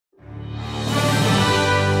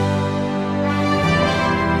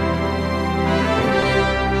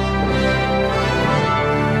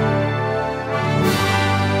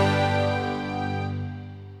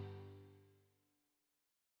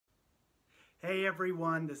Hey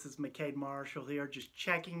everyone, this is McKade Marshall here, just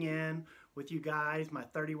checking in with you guys, my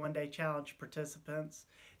 31-day challenge participants.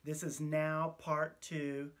 This is now part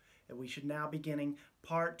 2, and we should now be beginning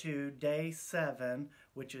part 2, day 7,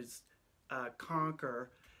 which is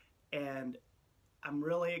Conquer. And I'm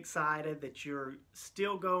really excited that you're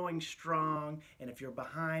still going strong, and if you're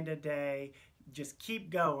behind a day, just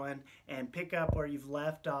keep going and pick up where you've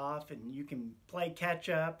left off, and you can play catch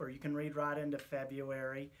up or you can read right into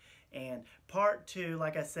February. And part 2,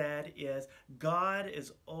 like I said, is God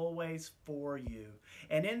is always for you.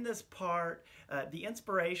 And in this part, the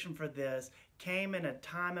inspiration for this came in a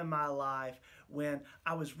time in my life when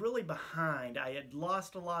I was really behind. I had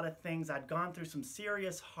lost a lot of things. I'd gone through some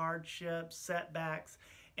serious hardships, setbacks,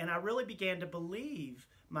 and I really began to believe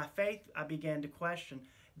my faith. I began to question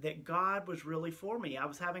that God was really for me. I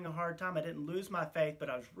was having a hard time. I didn't lose my faith, but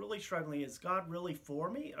I was really struggling. Is God really for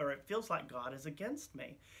me? Or it feels like God is against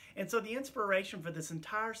me. And so the inspiration for this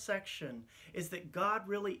entire section is that God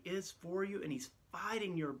really is for you, and He's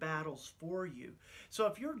fighting your battles for you. So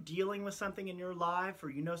if you're dealing with something in your life, or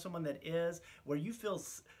you know someone that is, where you feel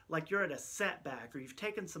like you're at a setback, or you've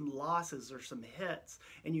taken some losses or some hits,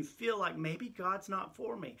 and you feel like maybe God's not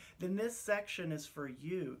for me, then this section is for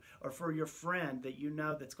you, or for your friend that you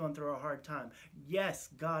know that's going through a hard time. Yes,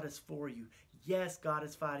 God is for you. Yes, God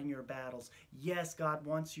is fighting your battles. Yes, God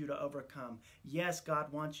wants you to overcome. Yes,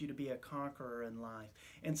 God wants you to be a conqueror in life.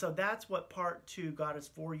 And so that's what part 2, God is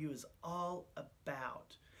for you, is all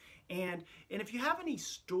about. And if you have any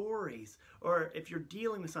stories, or if you're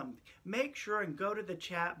dealing with something, make sure and go to the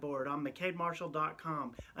chat board on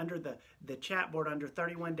McKadeMarshall.com under the chat board under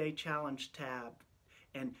 31-day challenge tab.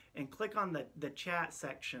 And click on the chat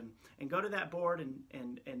section and go to that board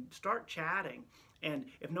and start chatting. And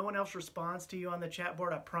if no one else responds to you on the chat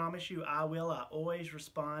board, I promise you I will. I always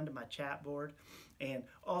respond to my chat board, and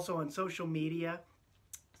also on social media.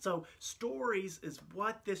 So stories is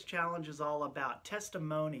what this challenge is all about.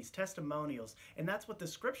 Testimonies, testimonials. And that's what the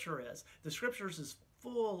scripture is. The scriptures is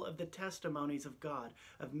full of the testimonies of God,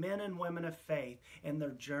 of men and women of faith and their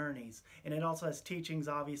journeys. And it also has teachings,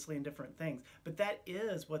 obviously, in different things. But that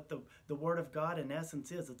is what the Word of God, in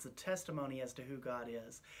essence, is. It's a testimony as to who God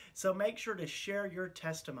is. So make sure to share your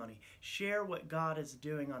testimony. Share what God is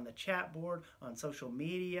doing on the chat board, on social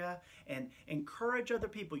media, and encourage other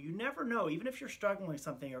people. You never know, even if you're struggling with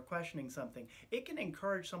something or questioning something, it can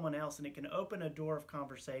encourage someone else, and it can open a door of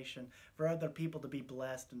conversation for other people to be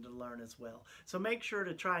blessed and to learn as well. So make sure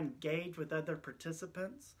to try and engage with other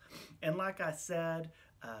participants. And like I said,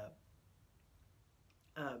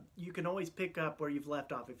 you can always pick up where you've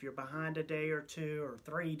left off. If you're behind a day or 2 or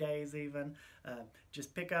 3 days even,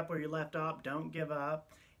 just pick up where you left off. Don't give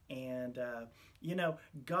up. And, you know,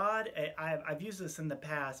 God, I've used this in the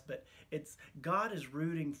past, but God is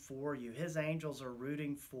rooting for you. His angels are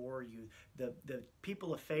rooting for you. The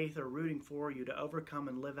people of faith are rooting for you to overcome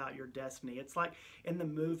and live out your destiny. It's like in the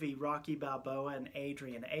movie Rocky Balboa and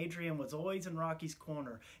Adrian. Adrian was always in Rocky's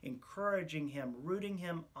corner, encouraging him, rooting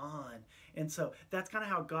him on. And so that's kind of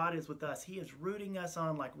how God is with us. He is rooting us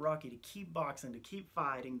on like Rocky to keep boxing, to keep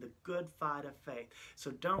fighting the good fight of faith.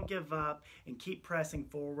 So don't give up and keep pressing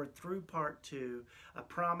forward through part 2. I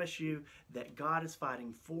promise you that God is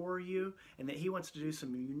fighting for you, and that He wants to do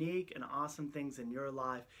some unique and awesome things in your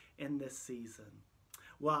life in this season.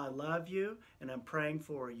 Well, I love you, and I'm praying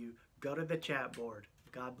for you. Go to the chat board.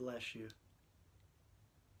 God bless you.